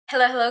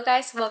Hello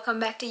guys,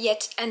 welcome back to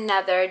yet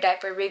another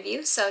diaper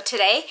review. So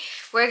today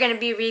we're going to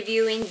be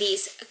reviewing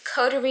these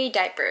Coterie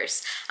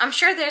diapers. I'm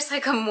sure there's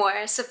like a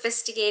more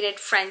sophisticated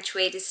French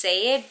way to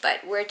say it,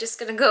 but we're just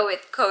going to go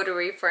with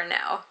Coterie for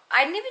now.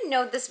 I didn't even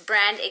know this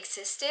brand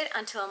existed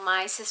until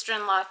my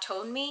sister-in-law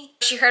told me.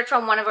 She heard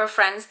from one of her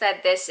friends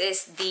that this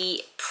is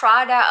the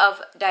Prada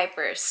of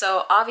diapers.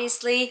 So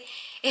obviously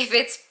if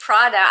it's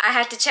Prada, I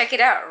had to check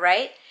it out,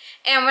 right?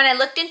 And when I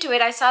looked into it,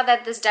 I saw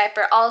that this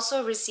diaper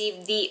also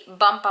received the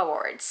Bump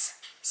Awards.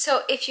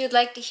 So if you'd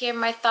like to hear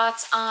my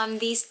thoughts on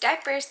these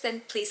diapers,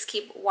 then please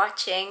keep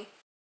watching.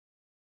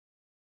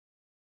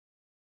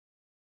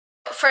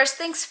 First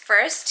things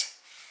first,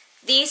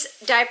 these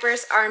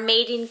diapers are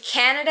made in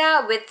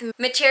Canada with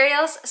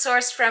materials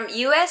sourced from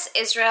US,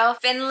 Israel,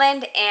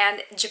 Finland,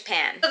 and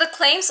Japan. So the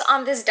claims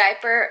on this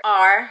diaper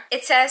are,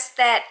 it says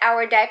that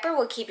our diaper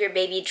will keep your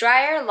baby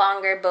drier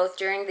longer both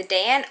during the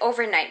day and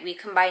overnight. We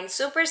combine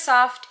super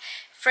soft,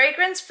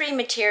 fragrance-free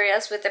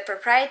materials with a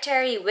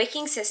proprietary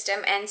wicking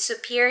system and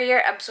superior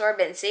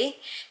absorbency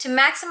to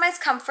maximize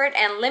comfort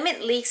and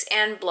limit leaks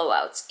and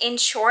blowouts. In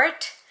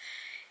short,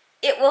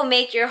 it will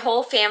make your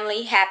whole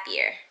family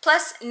happier.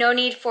 Plus, no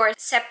need for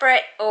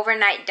separate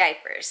overnight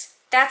diapers.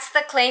 That's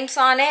the claims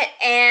on it,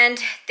 and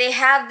they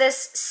have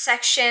this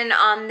section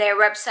on their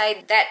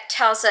website that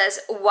tells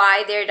us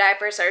why their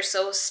diapers are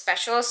so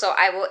special, so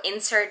I will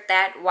insert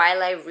that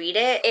while I read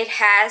it. It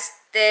has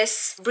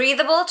this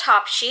breathable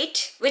top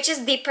sheet, which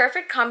is the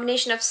perfect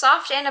combination of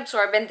soft and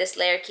absorbent. This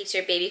layer keeps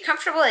your baby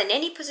comfortable in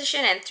any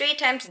position and 3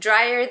 times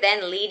drier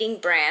than leading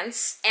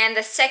brands. And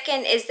the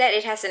second is that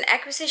it has an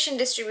acquisition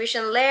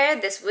distribution layer.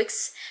 This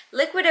wicks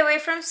liquid away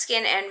from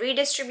skin and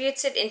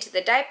redistributes it into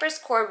the diaper's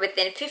core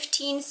within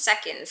 15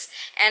 seconds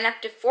and up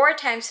to 4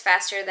 times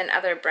faster than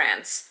other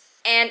brands.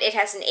 And it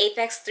has an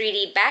Apex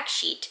 3D back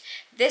sheet.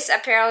 This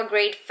apparel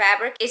grade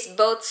fabric is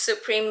both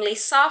supremely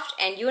soft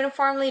and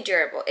uniformly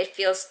durable. It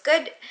feels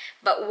good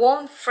but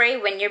won't fray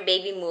when your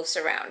baby moves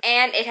around.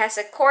 And it has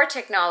a core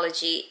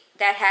technology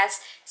that has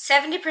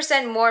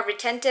 70% more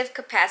retentive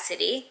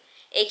capacity,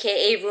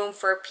 aka room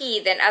for pee,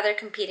 than other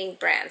competing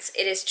brands.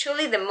 It is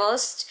truly the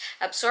most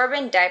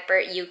absorbent diaper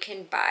you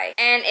can buy.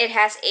 And it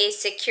has a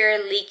secure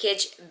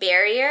leakage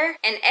barrier,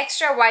 an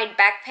extra wide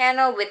back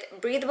panel with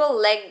breathable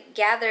leg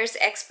gathers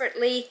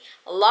expertly,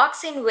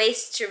 locks in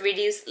waist to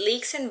reduce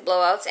leaks and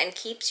blowouts, and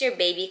keeps your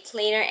baby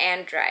cleaner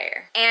and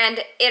drier.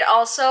 And it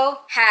also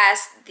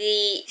has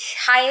the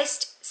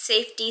highest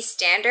safety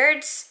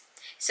standards.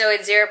 So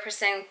it's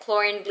 0%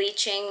 chlorine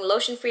bleaching,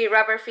 lotion-free,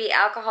 rubber-free,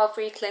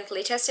 alcohol-free,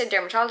 clinically tested,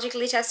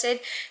 dermatologically tested,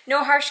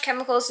 no harsh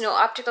chemicals, no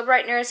optical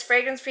brighteners,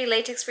 fragrance-free,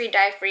 latex-free,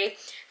 dye-free,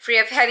 free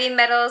of heavy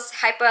metals,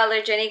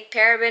 hypoallergenic,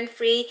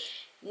 paraben-free,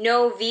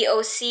 no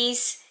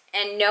VOCs,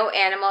 and no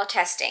animal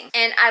testing.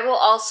 And I will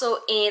also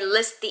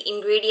list the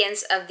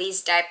ingredients of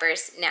these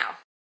diapers now.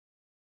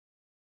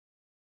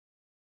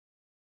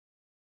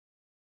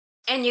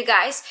 And you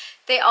guys,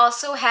 they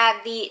also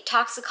have the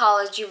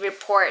toxicology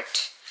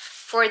report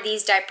for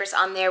these diapers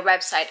on their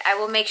website. I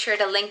will make sure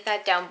to link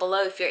that down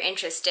below if you're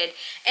interested.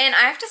 And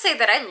I have to say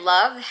that I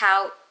love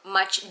how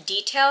much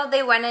detail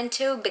they went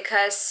into,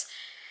 because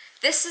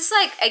this is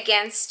like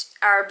against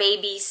our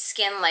baby's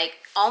skin like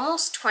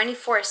almost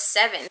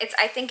 24/7.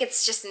 I think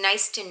it's just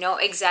nice to know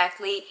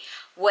exactly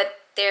what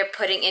they're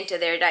putting into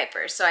their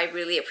diapers, so I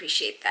really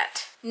appreciate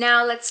that.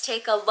 Now let's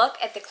take a look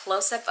at the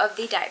close-up of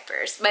the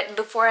diapers. But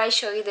before I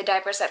show you the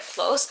diapers up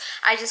close,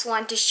 I just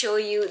want to show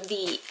you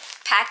the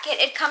packet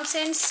it comes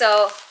in.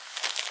 So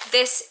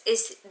this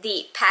is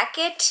the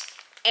packet,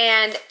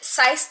 and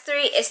size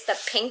 3 is the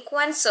pink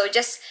one. So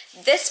just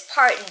this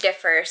part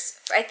differs.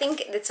 I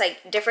think it's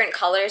like different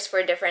colors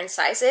for different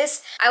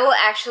sizes. I will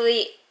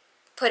actually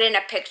put in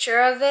a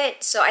picture of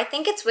it. So I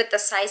think it's with the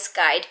size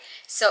guide,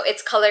 so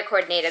it's color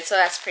coordinated, so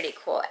that's pretty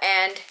cool.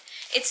 And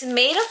it's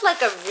made of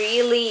like a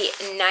really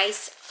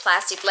nice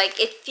plastic, like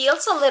it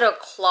feels a little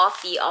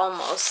clothy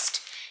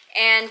almost.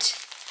 And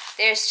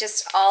there's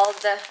just all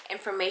the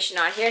information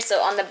on here.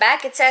 So on the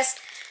back it says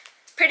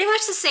pretty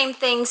much the same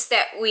things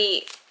that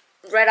we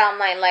read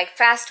online, like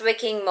fast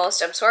wicking,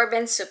 most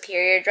absorbent,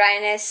 superior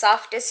dryness,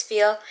 softest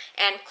feel,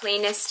 and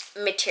cleanest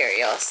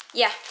materials.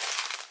 Yeah,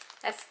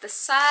 that's the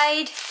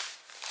side.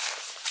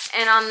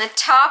 And on the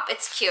top,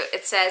 it's cute.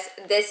 It says,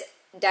 "This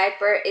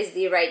diaper is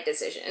the right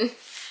decision."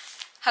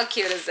 How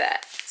cute is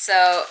that?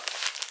 So,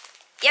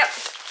 yep,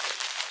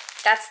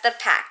 that's the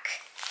pack.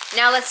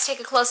 Now let's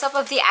take a close-up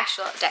of the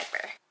actual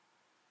diaper.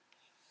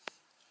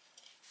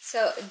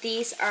 So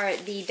these are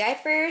the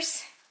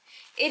diapers.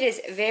 It is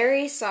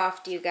very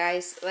soft, you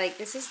guys. Like,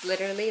 this is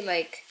literally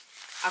like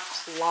a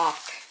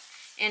cloth.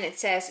 And it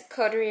says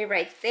Coterie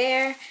right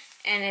there.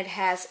 And it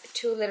has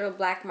 2 little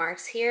black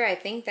marks here. I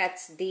think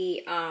that's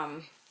the,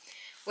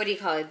 what do you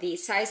call it? The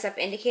size up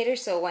indicator.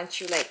 So once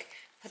you like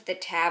put the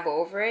tab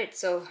over it,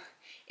 so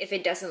if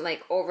it doesn't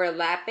like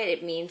overlap it,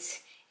 it means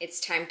it's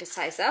time to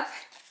size up.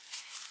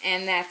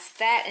 And that's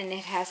that. And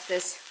it has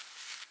this,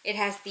 it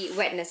has the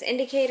wetness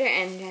indicator,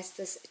 and it has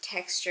this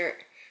texture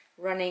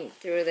running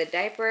through the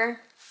diaper.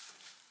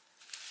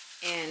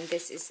 And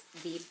this is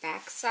the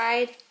back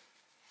side.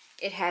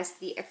 It has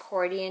the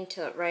accordion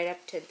tilt right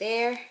up to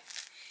there.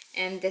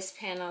 And this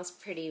panel is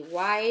pretty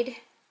wide.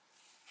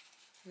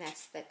 And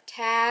that's the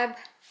tab.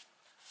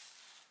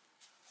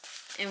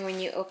 And when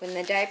you open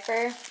the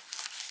diaper,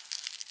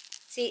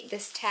 see,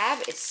 this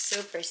tab is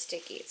super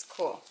sticky. It's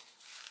cool.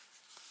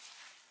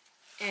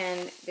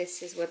 And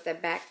this is what the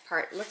back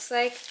part looks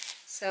like.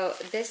 So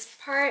this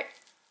part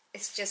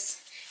is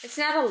just, it's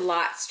not a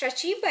lot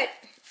stretchy, but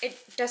it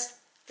does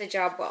the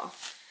job well.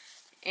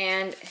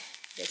 And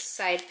this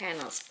side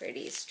panel is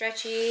pretty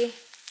stretchy.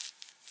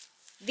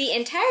 The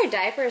entire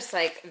diaper is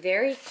like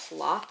very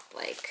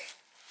cloth-like.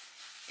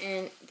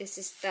 And this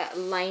is the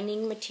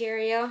lining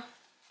material.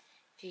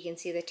 If you can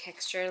see the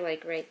texture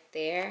like right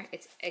there.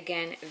 It's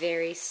again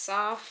very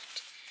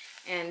soft.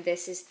 And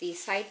this is the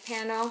side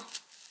panel.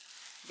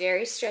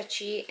 Very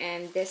stretchy.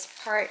 And this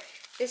part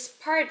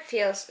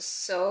feels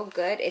so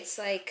good. It's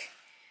like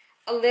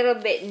a little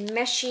bit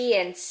meshy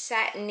and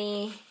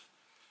satiny.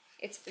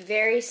 It's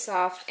very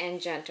soft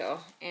and gentle,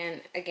 and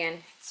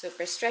again,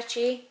 super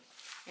stretchy.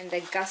 And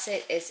the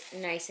gusset is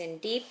nice and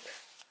deep.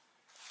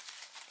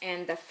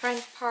 And the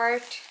front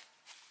part,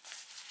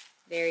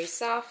 very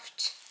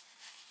soft.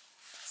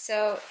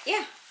 So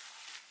yeah,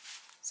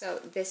 so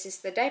this is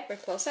the diaper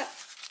close up.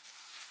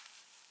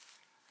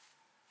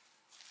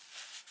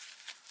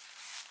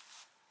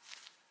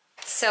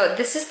 So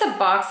this is the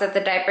box that the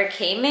diaper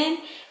came in,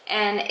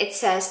 and it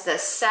says the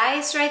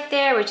size right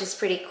there, which is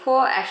pretty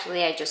cool.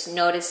 Actually, I just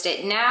noticed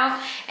it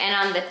now. And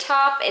on the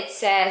top, it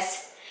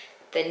says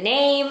the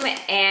name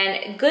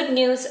and good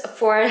news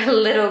for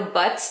little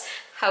butts.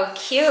 How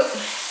cute.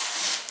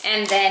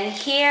 And then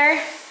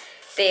here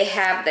they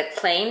have the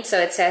claim. So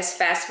it says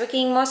fast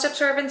wicking, most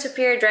absorbent,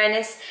 superior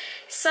dryness,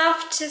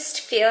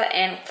 softest feel,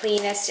 and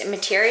cleanest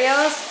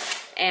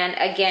materials. And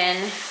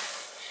again,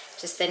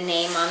 just the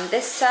name on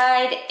this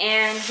side,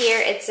 and here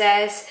it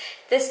says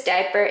this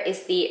diaper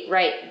is the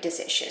right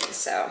decision.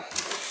 So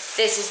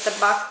this is the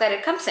box that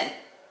it comes in.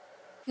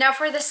 Now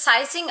for the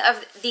sizing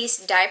of these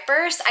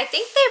diapers, I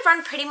think they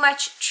run pretty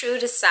much true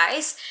to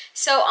size.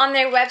 So on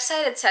their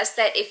website it says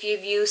that if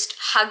you've used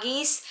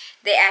Huggies,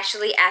 they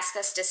actually ask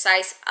us to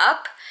size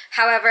up.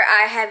 However,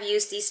 I have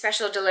used these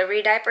special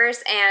delivery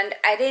diapers and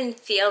I didn't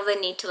feel the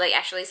need to like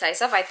actually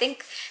size up. I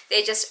think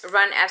they just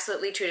run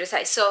absolutely true to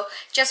size. So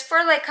just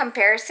for like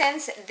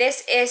comparisons,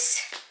 this is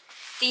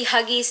the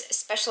Huggies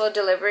special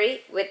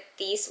delivery with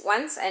these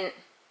ones, and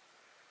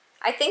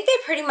I think they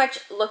pretty much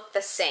look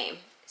the same.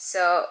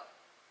 So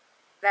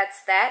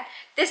that's that.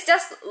 This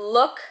does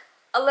look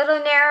a little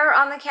narrower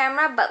on the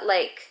camera, but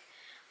like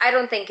I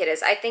don't think it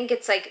is. I think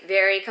it's like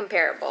very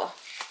comparable.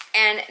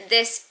 And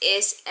this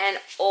is an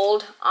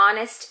old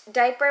Honest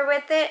diaper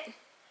with it.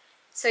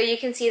 So you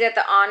can see that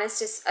the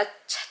Honest is a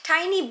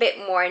tiny bit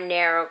more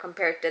narrow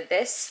compared to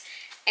this.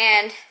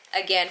 And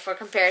again, for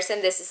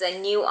comparison, this is a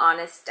new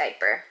Honest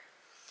diaper.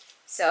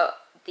 So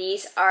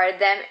these are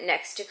them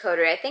next to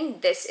Coterie. I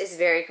think this is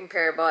very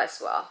comparable as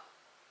well.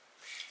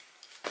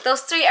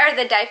 Those three are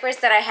the diapers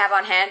that I have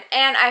on hand.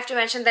 And I have to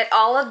mention that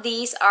all of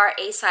these are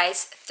a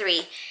size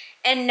 3.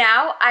 And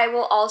now I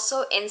will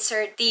also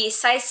insert the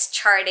size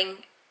charting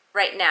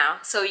right now,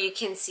 so you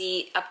can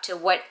see up to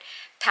what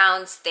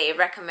pounds they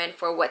recommend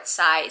for what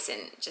size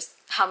and just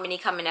how many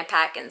come in a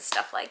pack and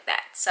stuff like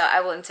that. So I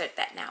will insert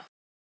that now.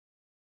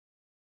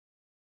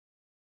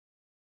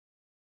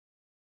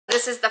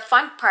 This is the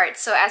fun part.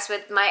 So as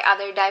with my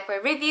other diaper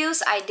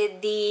reviews, I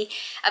did the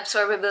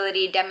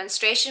absorbability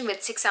demonstration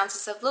with 6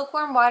 ounces of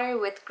lukewarm water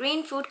with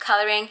green food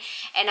coloring,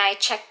 and I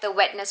checked the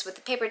wetness with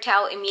the paper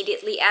towel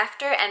immediately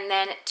after and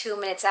then 2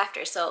 minutes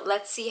after. So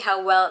let's see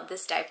how well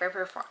this diaper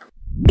performed.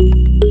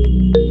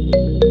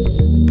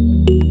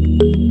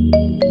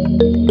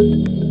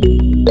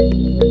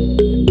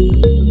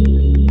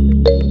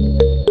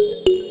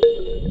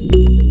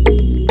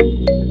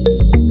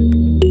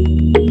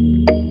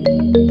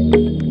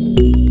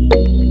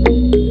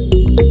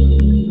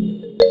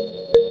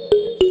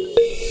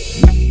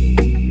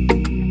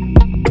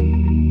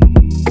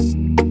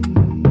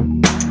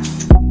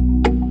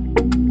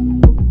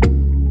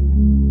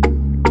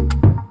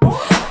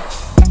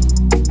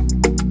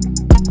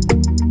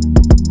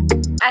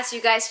 As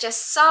you guys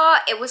just saw,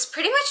 it was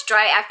pretty much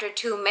dry after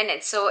 2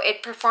 minutes, so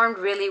it performed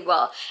really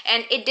well.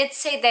 And it did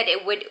say that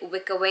it would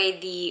wick away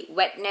the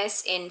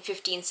wetness in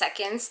 15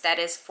 seconds. That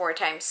is 4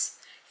 times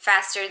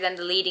faster than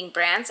the leading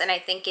brands, and I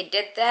think it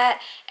did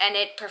that, and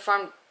it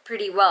performed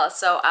pretty well,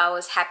 so I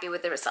was happy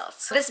with the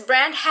results. This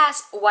brand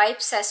has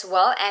wipes as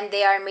well, and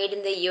they are made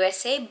in the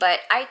USA,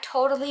 but I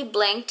totally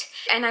blinked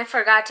and I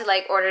forgot to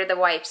like order the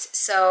wipes.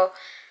 So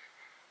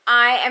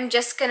I am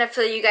just gonna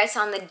fill you guys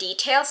on the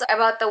details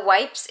about the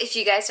wipes if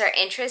you guys are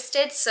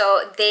interested.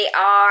 So they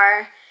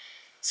are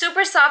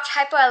super soft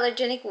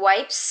hypoallergenic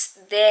wipes.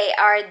 They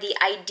are the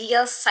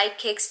ideal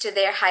sidekicks to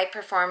their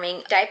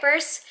high-performing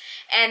diapers,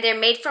 and they're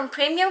made from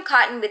premium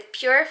cotton with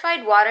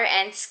purified water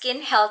and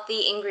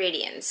skin-healthy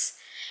ingredients.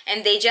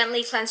 and they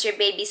gently cleanse your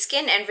baby's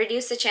skin and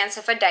reduce the chance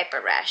of a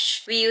diaper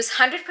rash. We use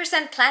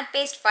 100%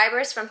 plant-based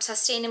fibers from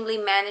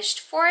sustainably managed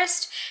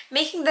forest,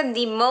 making them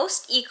the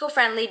most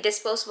eco-friendly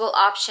disposable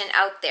option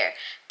out there.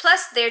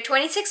 Plus, they're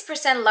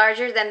 26%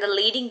 larger than the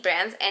leading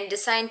brands and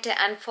designed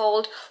to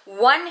unfold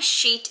one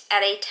sheet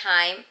at a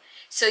time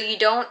so you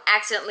don't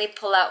accidentally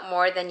pull out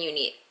more than you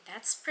need.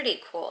 That's pretty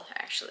cool,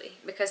 actually,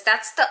 because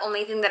that's the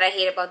only thing that I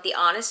hate about the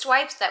Honest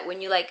wipes, that when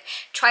you like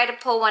try to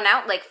pull one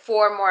out, like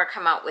 4 more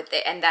come out with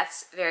it, and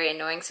that's very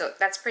annoying. So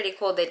that's pretty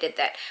cool they did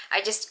that.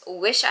 I just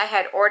wish I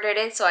had ordered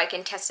it so I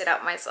can test it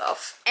out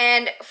myself.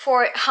 And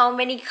for how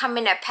many come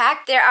in a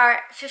pack, there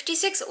are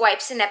 56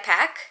 wipes in a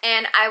pack,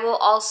 and I will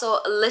also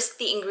list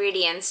the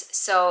ingredients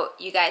so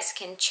you guys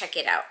can check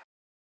it out.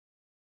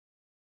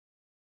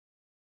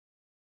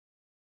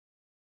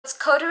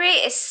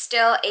 Coterie is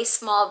still a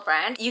small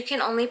brand. You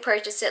can only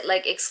purchase it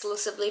like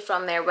exclusively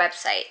from their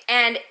website.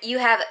 And you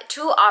have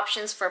 2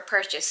 options for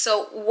purchase.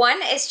 So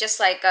one is just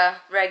like a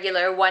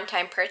regular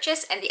one-time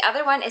purchase, and the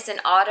other one is an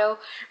auto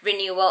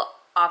renewal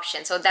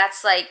option. So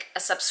that's like a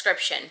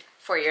subscription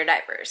for your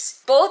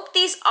diapers. Both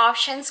these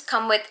options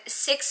come with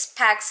 6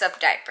 packs of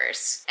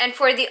diapers. And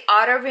for the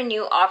auto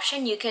renew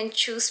option, you can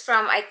choose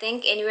from, I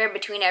think, anywhere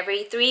between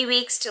every 3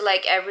 weeks to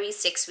like every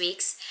 6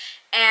 weeks.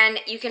 And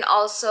you can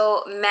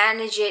also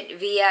manage it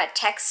via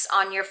text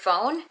on your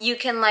phone. You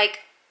can like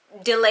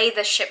delay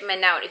the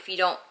shipment out if you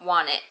don't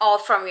want it, all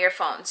from your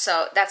phone.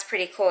 So that's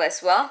pretty cool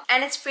as well.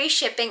 And it's free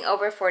shipping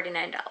over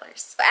 $49.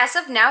 So as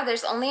of now,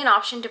 there's only an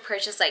option to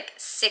purchase like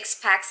 6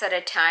 packs at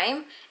a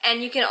time,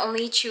 and you can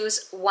only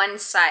choose one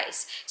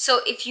size.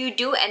 So if you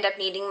do end up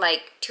needing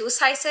like 2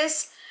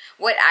 sizes,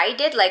 what I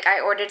did, like I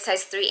ordered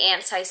size 3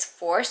 and size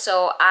 4,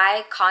 so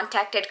I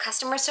contacted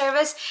customer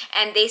service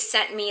and they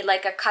sent me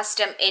like a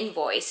custom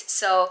invoice.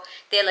 So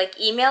they like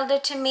emailed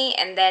it to me,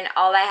 and then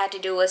all I had to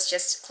do was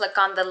just click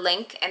on the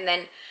link and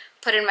then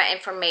put in my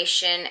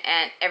information,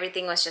 and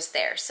everything was just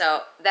there.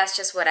 So that's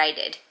just what I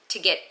did to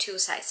get 2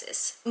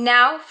 sizes.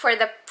 Now for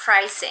the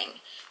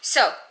pricing.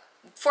 So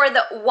for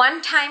the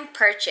one-time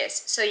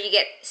purchase, so you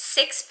get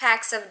 6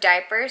 packs of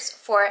diapers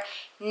for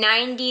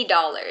 $90.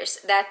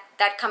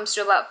 That comes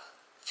to about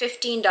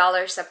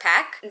 $15 a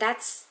pack.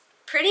 That's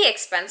pretty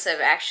expensive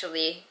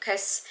actually,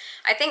 because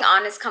I think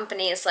Honest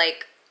Company is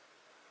like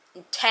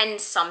 10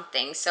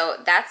 something, so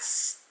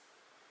that's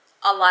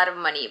a lot of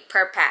money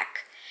per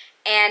pack.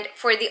 And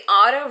for the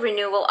auto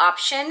renewal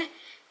option,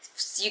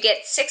 you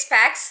get 6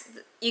 packs,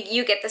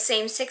 you get the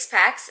same 6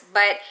 packs,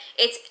 but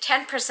it's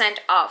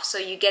 10% off, so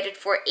you get it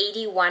for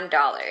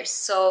 $81.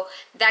 So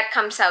that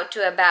comes out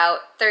to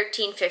about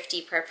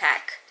 $13.50 per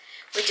pack,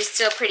 which is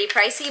still pretty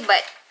pricey,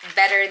 but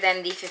better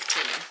than the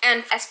 15.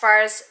 And as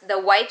far as the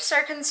wipes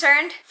are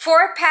concerned,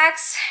 4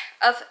 packs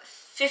of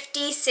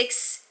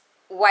 56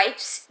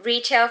 wipes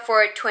retail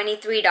for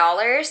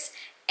 $23,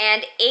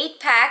 and 8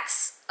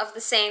 packs of the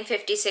same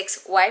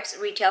 56 wipes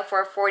retail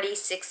for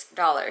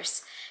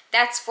 $46.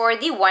 That's for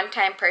the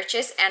one-time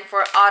purchase. And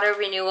for auto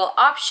renewal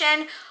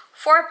option,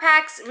 4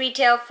 packs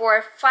retail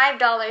for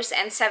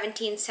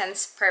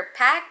 $5.17 per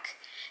pack,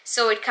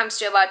 so it comes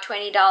to about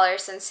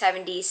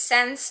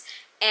 $20.70.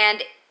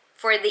 And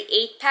for the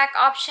 8-pack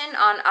option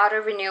on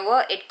auto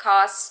renewal, it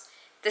costs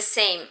the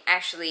same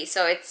actually.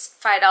 So it's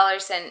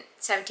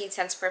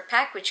 $5.17 per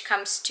pack, which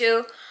comes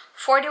to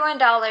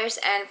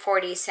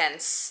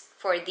 $41.40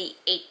 for the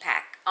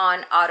 8-pack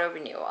on auto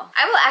renewal.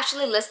 I will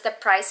actually list the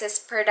prices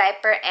per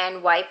diaper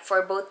and wipe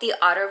for both the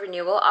auto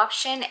renewal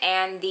option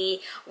and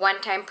the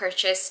one-time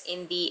purchase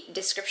in the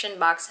description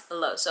box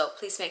below, so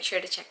please make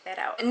sure to check that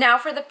out. Now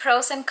for the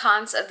pros and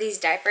cons of these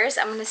diapers,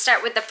 I'm going to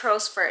start with the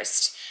pros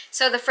first.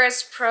 So the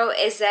first pro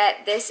is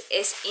that this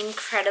is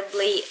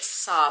incredibly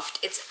soft.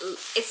 It's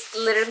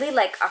literally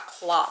like a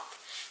cloth.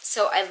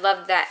 So I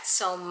love that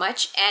so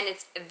much, and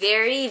it's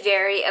very,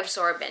 very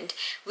absorbent.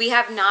 We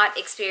have not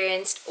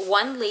experienced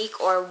one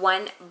leak or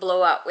one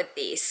blowout with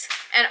these.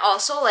 And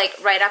also, like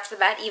right off the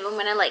bat, even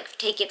when I like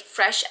take it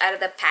fresh out of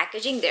the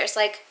packaging, there's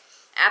like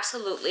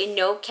absolutely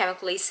no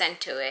chemically scent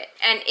to it.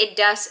 And it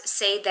does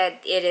say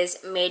that it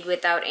is made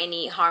without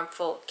any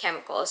harmful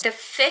chemicals. The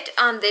fit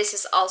on this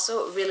is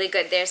also really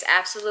good. There's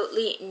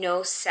absolutely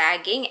no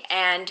sagging,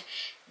 and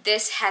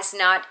this has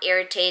not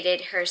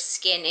irritated her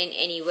skin in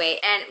any way,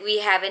 and we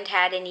haven't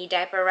had any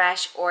diaper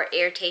rash or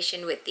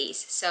irritation with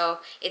these, so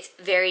it's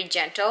very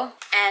gentle.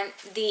 And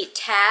the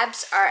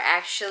tabs are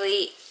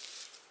actually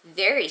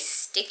very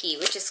sticky,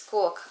 which is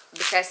cool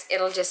because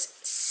it'll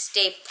just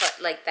stay put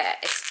like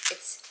that.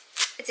 It's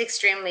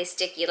extremely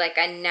sticky, like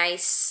a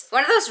nice,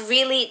 one of those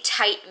really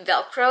tight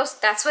Velcros.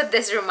 That's what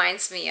this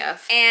reminds me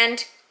of.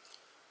 And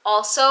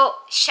also,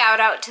 shout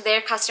out to their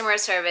customer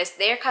service.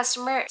 Their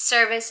customer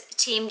service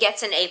team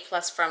gets an A+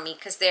 from me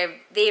because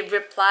they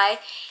reply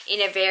in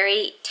a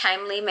very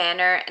timely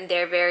manner, and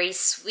they're very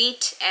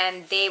sweet,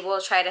 and they will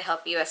try to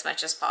help you as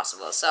much as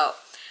possible. So,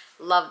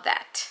 love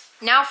that.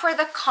 Now for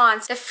the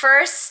cons. The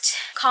first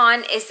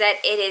con is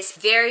that it is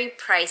very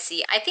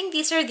pricey. I think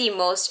these are the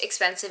most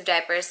expensive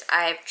diapers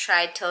I've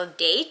tried till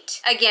date.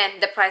 Again,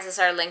 the prices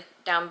are linked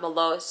down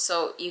below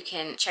so you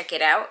can check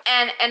it out.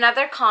 And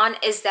another con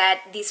is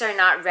that these are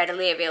not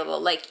readily available.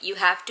 Like, you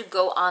have to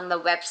go on the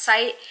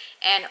website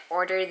and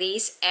order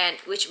these, and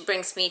which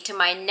brings me to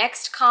my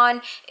next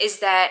con is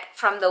that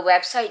from the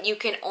website you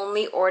can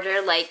only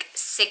order like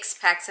 6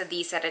 packs of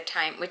these at a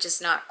time, which is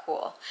not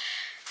cool.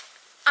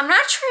 I'm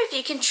not sure if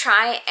you can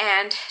try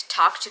and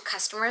talk to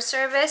customer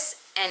service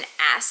and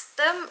ask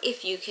them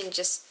if you can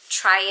just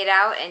try it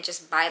out and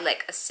just buy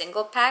like a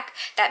single pack.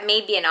 That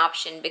may be an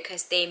option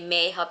because they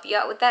may help you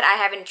out with that.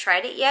 I haven't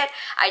tried it yet.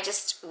 I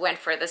just went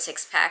for the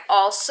 6-pack.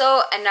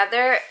 Also,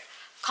 another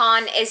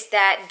con is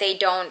that they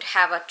don't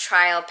have a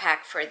trial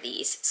pack for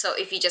these. So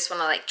if you just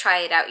want to like try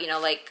it out, you know,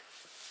 like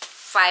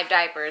 5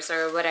 diapers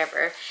or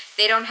whatever,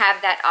 they don't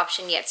have that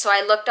option yet. So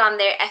I looked on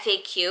their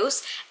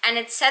FAQs and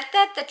it said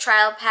that the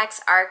trial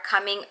packs are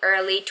coming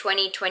early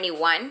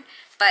 2021,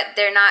 but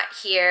they're not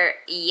here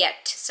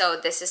yet. So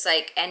this is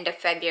like end of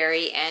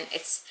February and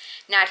it's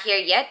not here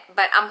yet,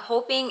 but I'm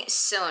hoping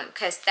soon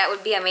because that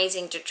would be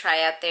amazing to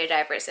try out their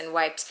diapers and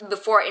wipes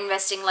before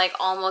investing like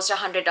almost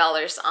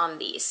 $100 on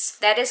these.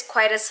 That is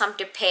quite a sum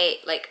to pay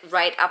like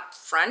right up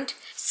front.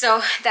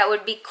 So that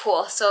would be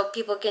cool. So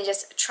people can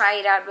just try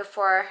it out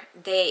before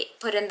they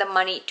put in the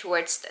money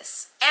towards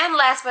this. And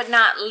last but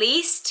not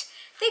least,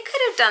 they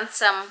could have done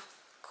some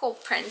cool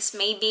prints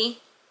maybe.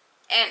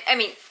 And I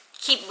mean,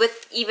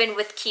 even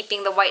with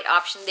keeping the white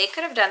option, they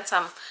could have done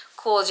some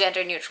cool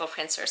gender neutral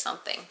prints or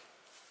something,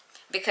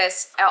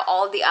 because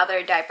all the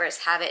other diapers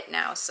have it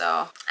now.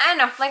 So I don't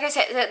know, like I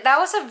said, that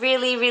was a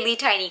really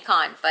tiny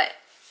con, but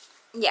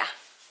yeah,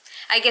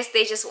 I guess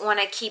they just want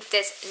to keep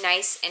this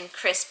nice and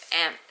crisp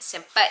and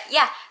simple. But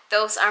yeah,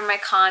 those are my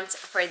cons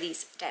for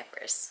these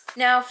diapers.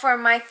 Now for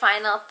my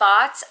final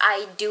thoughts,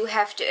 I do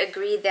have to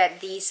agree that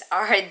these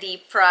are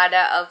the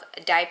Prada of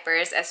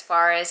diapers as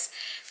far as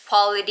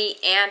quality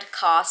and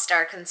cost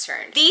are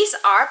concerned. These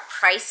are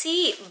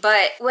pricey,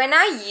 but when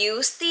I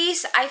use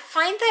these, I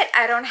find that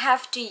I don't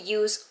have to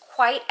use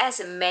quite as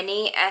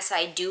many as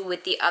I do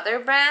with the other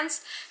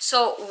brands.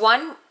 So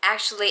one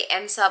actually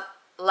ends up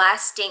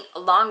lasting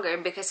longer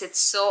because it's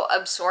so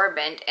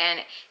absorbent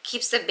and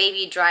keeps the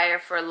baby drier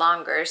for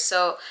longer.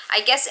 So I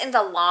guess in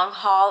the long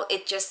haul,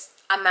 it just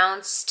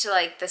amounts to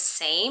like the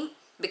same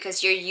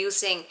because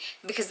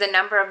the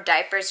number of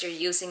diapers you're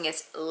using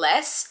is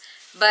less.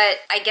 But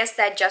I guess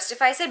that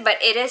justifies it, but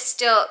it is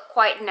still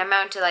quite an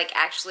amount to like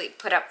actually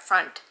put up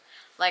front,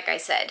 like I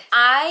said.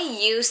 I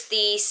use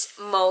these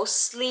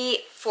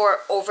mostly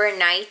for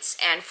overnights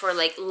and for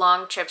like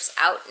long trips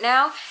out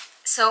now.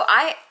 So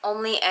I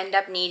only end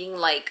up needing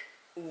like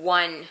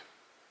 1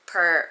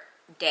 per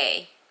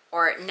day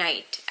or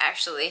night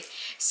actually.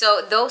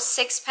 So those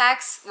 6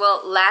 packs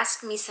will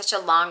last me such a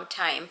long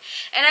time.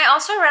 And I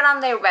also read on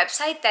their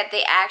website that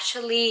they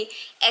actually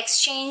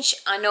exchange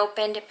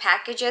unopened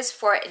packages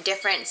for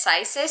different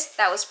sizes.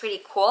 That was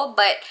pretty cool,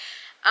 but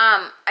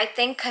I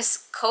think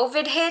because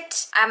COVID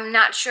hit, I'm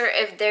not sure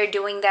if they're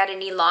doing that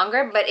any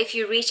longer, but if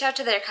you reach out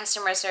to their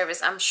customer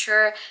service, I'm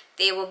sure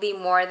they will be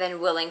more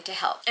than willing to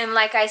help. And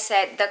like I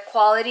said, the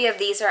quality of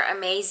these are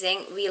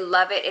amazing. We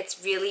love it.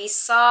 It's really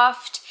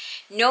soft,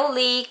 no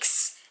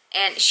leaks,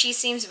 and she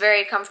seems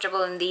very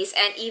comfortable in these.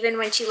 And even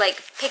when she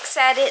like picks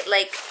at it,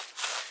 like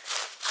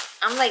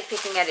I'm like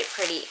picking at it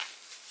pretty,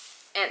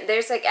 and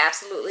there's like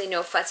absolutely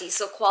no fuzzy.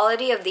 So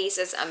quality of these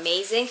is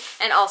amazing,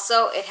 and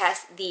also it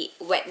has the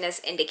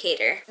wetness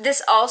indicator.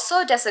 This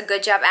also does a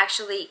good job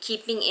actually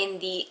keeping in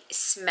the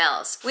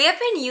smells. We have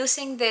been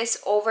using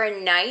this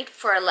overnight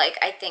for like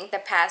I think the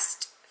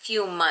past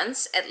few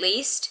months at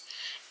least,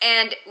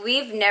 and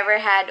we've never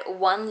had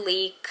one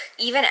leak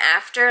even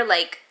after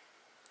like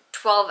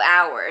 12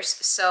 hours.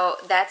 So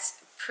that's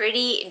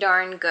pretty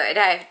darn good,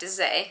 I have to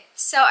say.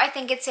 So I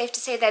think it's safe to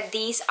say that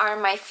these are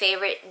my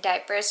favorite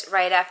diapers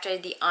right after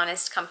the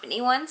Honest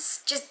Company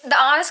ones. Just the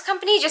Honest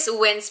Company just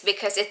wins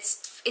because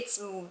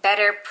it's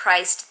better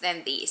priced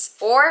than these.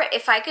 Or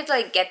if I could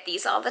like get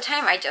these all the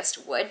time, I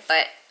just would.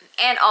 But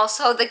and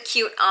also the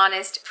cute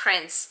Honest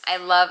prints, I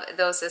love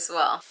those as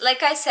well.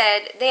 Like I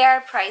said, they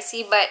are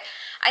pricey, but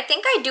I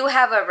think I do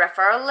have a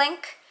referral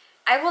link.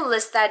 I will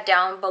list that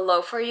down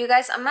below for you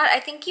guys. I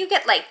think you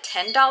get like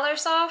 $10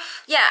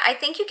 off. Yeah, I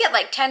think you get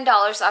like $10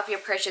 off your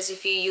purchase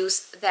if you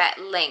use that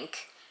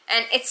link.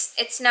 And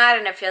it's not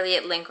an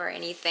affiliate link or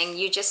anything.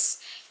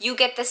 You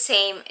get the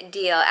same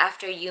deal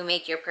after you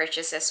make your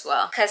purchase as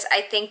well. Because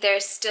I think they're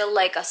still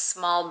like a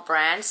small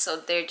brand, so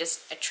they're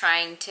just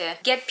trying to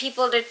get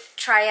people to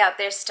try out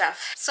their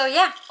stuff. So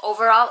yeah,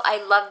 overall,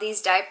 I love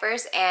these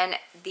diapers, and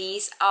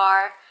these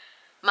are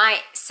my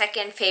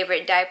second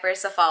favorite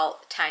diapers of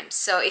all time.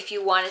 So if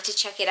you wanted to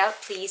check it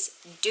out, please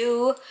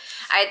do.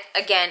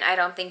 Again, I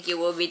don't think you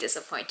will be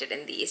disappointed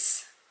in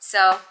these.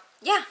 So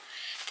yeah,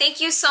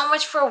 thank you so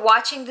much for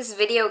watching this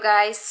video,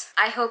 guys.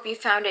 I hope you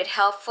found it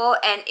helpful,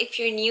 and if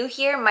you're new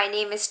here, my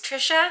name is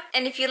Trisha,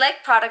 and if you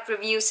like product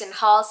reviews and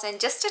hauls and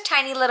just a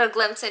tiny little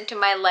glimpse into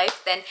my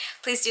life, then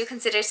please do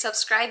consider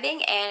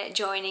subscribing and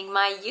joining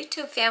my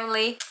YouTube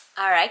family.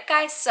 Alright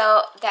guys,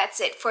 so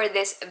that's it for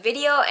this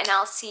video, and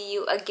I'll see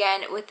you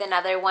again with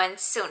another one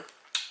soon.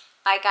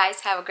 Bye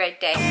guys, have a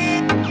great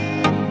day.